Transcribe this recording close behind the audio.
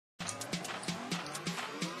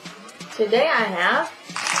Today I have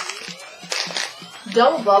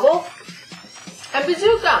Dubble Bubble and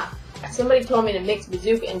Bazooka. Somebody told me to mix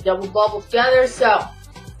Bazooka and Dubble Bubble together, so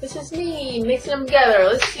this is me mixing them together.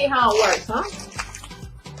 Let's see how it works, huh?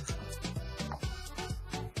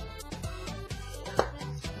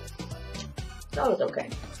 That was okay.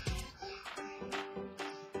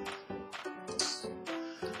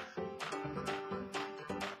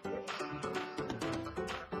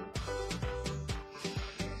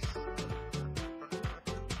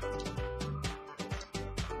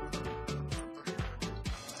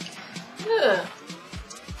 Ugh.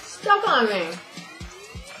 Stuck on me.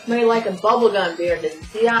 Made like a bubblegum beer. Did you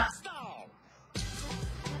see that?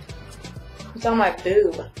 It's on my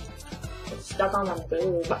boob. It's stuck on my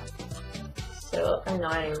boob. So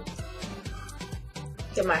annoying.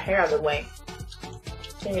 Get my hair out of the way.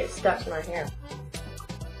 Can't get stuck in my hair.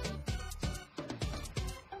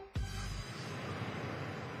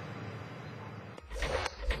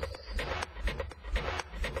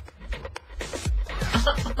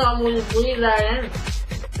 I'm gonna breathe that in.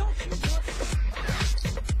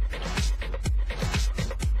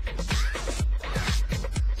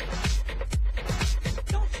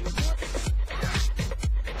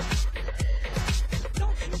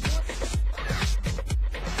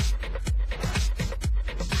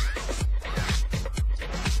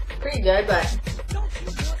 Pretty good, but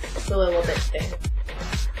it's a little bit thin.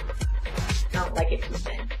 I don't like it too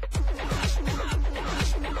thin.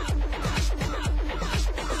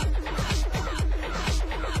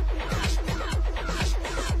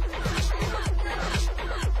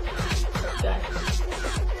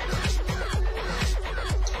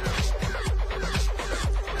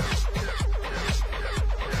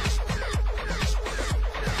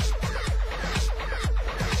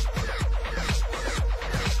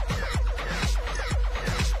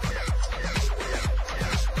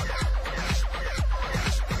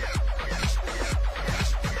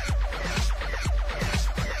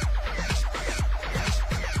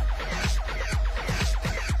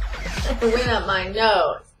 It went up my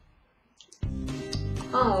nose.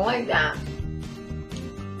 I don't like that.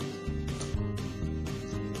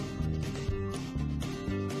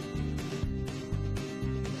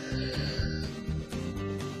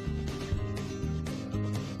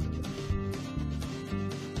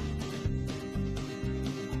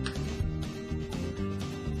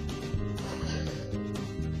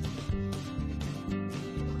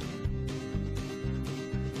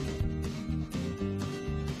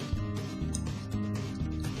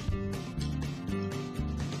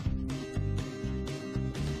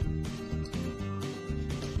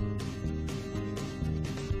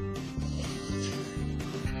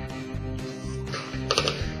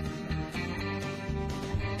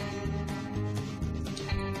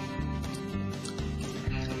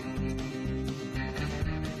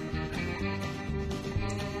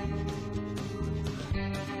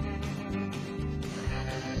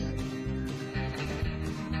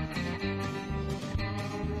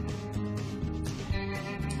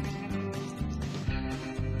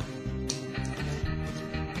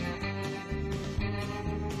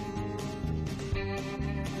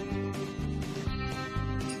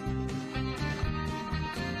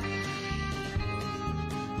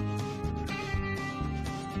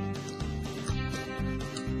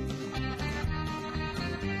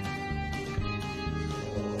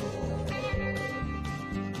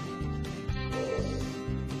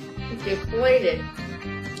 Deflated.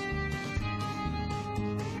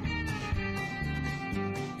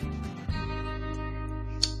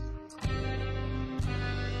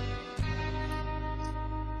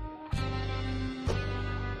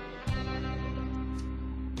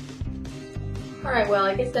 Alright, well,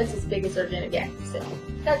 I guess that's as big as they're gonna get, so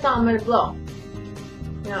that's how I'm gonna blow.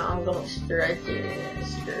 Now I'm gonna stretch it,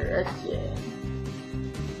 stretch it.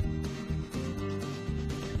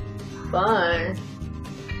 Fun.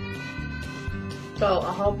 So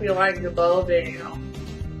I hope you liked the bow video.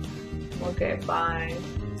 Okay, bye.